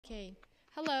Okay.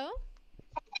 Hello.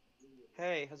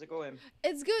 Hey, how's it going?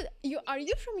 It's good. Are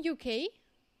you from UK?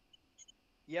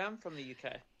 Yeah, I'm from the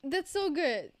UK. That's so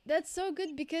good. That's so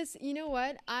good because you know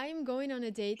what? I'm going on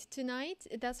a date tonight.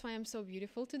 That's why I'm so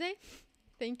beautiful today.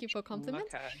 Thank you for compliment.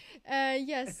 Okay.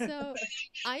 Yes, so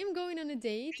I am going on a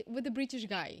date with a British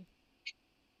guy.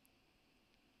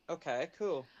 Okay,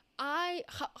 cool.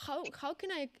 How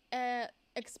can I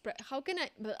express how can I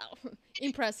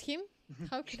impress him?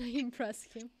 How can I impress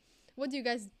him? What do you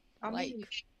guys I mean, like?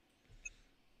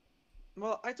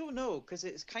 well, I don't know, because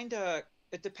it's kind of,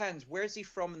 it depends. Where's he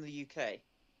from in the UK?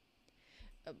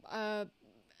 Uh,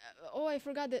 oh, I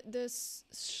forgot the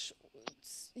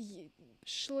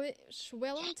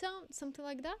Schwellentown, something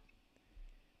like that.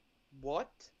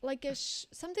 What? Like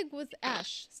something with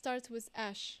ash starts with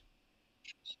ash.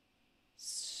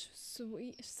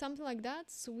 Sweet, something like that.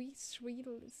 Sweet, sweet,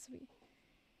 sweet.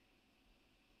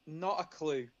 Not a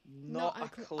clue. No, Not a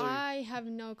clue. I have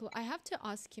no clue. I have to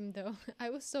ask him though. I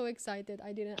was so excited.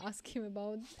 I didn't ask him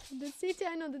about the city.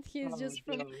 I know that he is Oh, just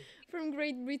no. from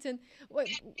Great Britain.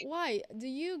 Why do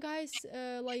you guys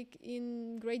like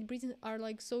in Great Britain are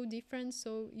like so different?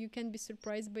 So you can be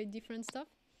surprised by different stuff.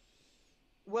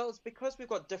 Well, it's because we've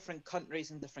got different countries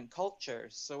and different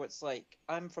cultures. So it's like,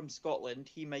 I'm from Scotland,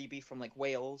 he may be from like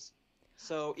Wales.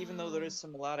 So even though there is Ah,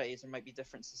 similarities, there might be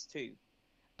differences too.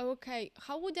 okay.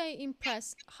 How would I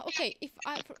impress? Okay, if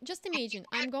just imagine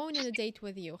I'm going on a date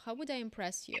with you. How would I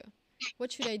impress you?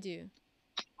 What should I do?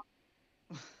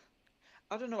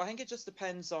 I don't know. I think it just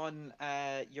depends on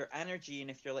your energy and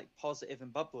if you're like positive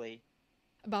and bubbly.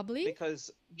 Bubbly?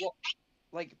 Because what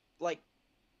like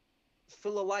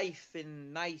full of life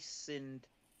and nice and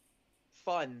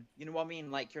fun. You know what I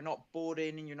mean? Like you're not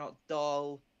boring and you're not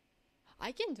dull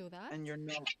I can do that. and you're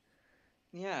not.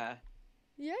 Yeah,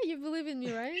 Yeah, you believe in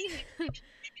me, right?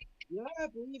 yeah, I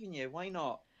believe in you. Why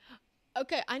not?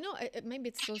 Okay, I know maybe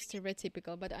it's so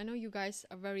stereotypical, but I know you guys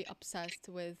are very obsessed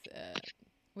with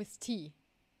tea,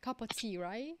 cup of tea,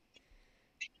 right?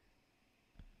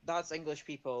 That's English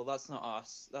people. That's not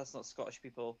us. That's not Scottish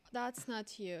people. That's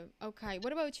not you. Okay,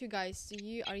 what about you guys?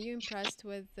 Are you impressed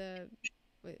with the?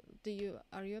 Do you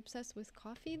are you obsessed with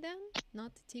coffee then?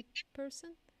 Not a tea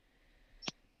person?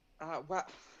 Well,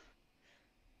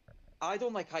 I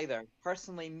don't like either.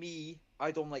 Personally, me,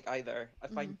 I don't like either. I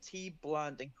Mm-hmm. find tea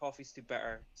bland and coffee's too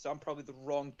bitter. So I'm probably the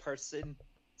wrong person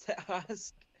to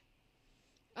ask.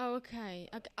 Oh, okay.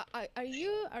 Are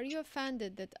you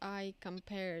offended that I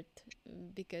compared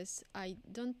because I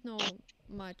don't know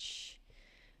much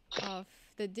of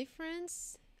the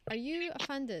difference? Are you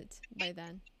offended by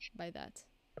that?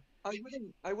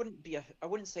 I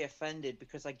wouldn't say offended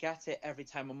because I get it every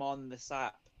time I'm on this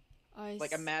app. I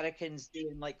Like s- Americans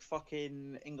doing like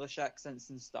fucking English accents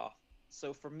and stuff.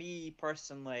 So for me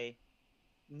personally,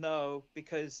 no,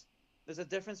 because there's a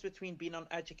difference between being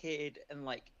uneducated and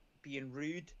like being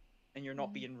rude, and you're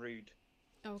not mhm. being rude.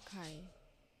 Okay.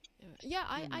 Yeah,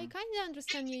 I Hmm. kind of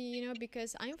understand you,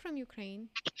 because I'm from Ukraine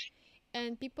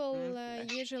and people Okay.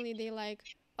 usually they like,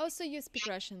 oh, so you speak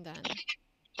Russian then?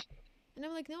 And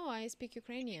I'm like, no, I speak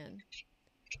Ukrainian.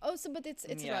 Oh, so but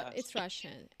Yeah. it's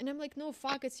Russian. And I'm like, no,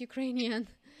 fuck, it's Ukrainian.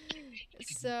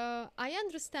 So I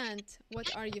understand what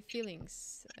are your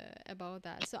feelings about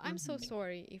that. So I'm so Hmm.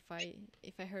 sorry if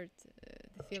I hurt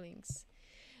the feelings.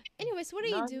 Anyways, what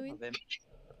are you No, you doing? haven't.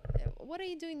 What are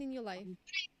you doing in your life?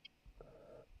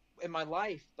 In my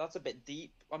life, that's a bit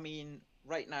deep. I mean,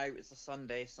 right now it's a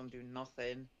Sunday, so I'm doing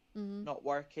nothing, Mm-hmm. not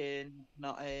working,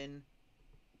 nothing.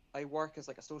 I work as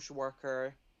like a social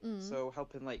worker, Mm-hmm. so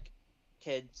helping like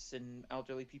kids and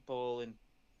elderly people and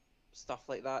stuff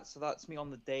like that. So that's me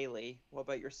on the daily. What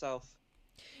about yourself?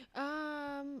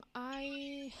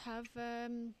 I have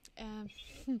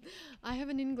I have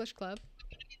an English club,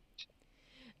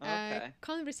 a Okay.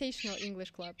 conversational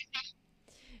English club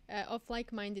of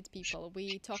like-minded people.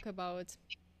 We talk about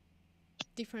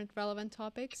different relevant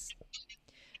topics,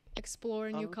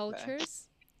 explore new Okay. cultures,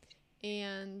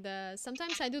 and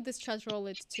sometimes I do this chat roll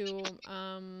it to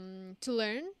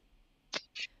learn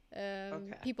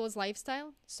Okay. people's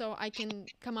lifestyle, so I can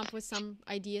come up with some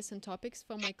ideas and topics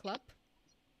for my club.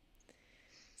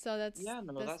 So that's Yeah,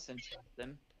 no, that's. that's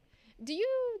interesting.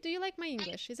 Do you like my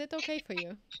English? Is it okay for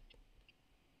you?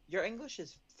 Your English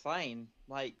is fine.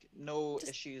 Like no Just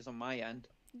issues on my end.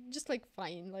 just like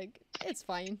fine, like it's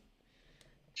fine.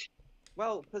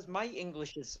 Well, because my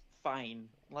English is fine.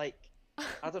 Like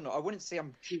I don't know. I wouldn't say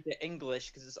I'm good at English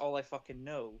because it's all I fucking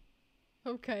know.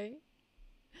 Okay.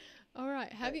 All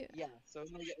right. Have But you yeah, so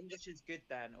no, your English is good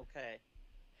then. Okay.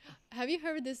 Have you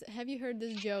heard this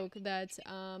joke that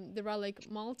there are like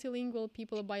multilingual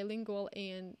people, bilingual,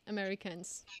 and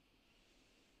Americans?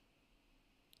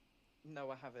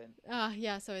 No, I haven't. Ah,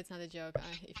 yeah. So it's not a joke.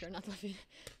 If you're not laughing,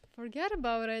 forget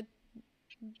about it.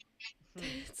 Hmm.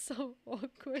 It's so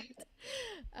awkward.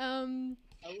 Um,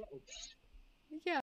 A little yeah.